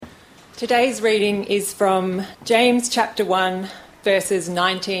Today's reading is from James chapter 1, verses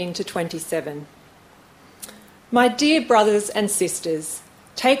 19 to 27. My dear brothers and sisters,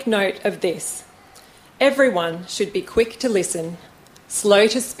 take note of this. Everyone should be quick to listen, slow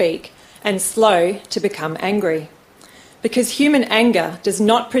to speak, and slow to become angry, because human anger does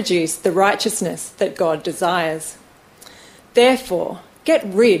not produce the righteousness that God desires. Therefore, get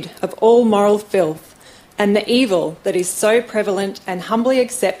rid of all moral filth and the evil that is so prevalent, and humbly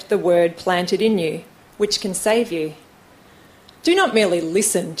accept the word planted in you, which can save you. Do not merely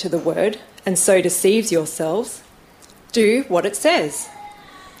listen to the word and so deceive yourselves. Do what it says.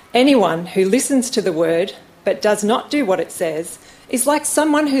 Anyone who listens to the word but does not do what it says is like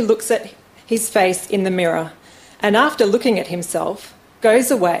someone who looks at his face in the mirror and after looking at himself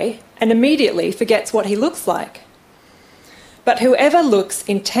goes away and immediately forgets what he looks like. But whoever looks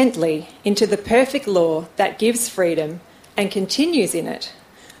intently into the perfect law that gives freedom and continues in it,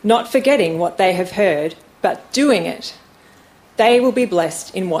 not forgetting what they have heard, but doing it, they will be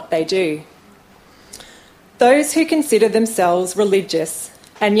blessed in what they do. Those who consider themselves religious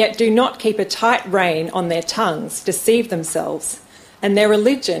and yet do not keep a tight rein on their tongues deceive themselves, and their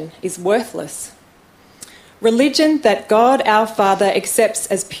religion is worthless. Religion that God our Father accepts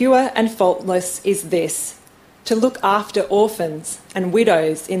as pure and faultless is this: to look after orphans and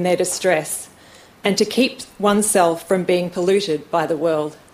widows in their distress, and to keep oneself from being polluted by the world.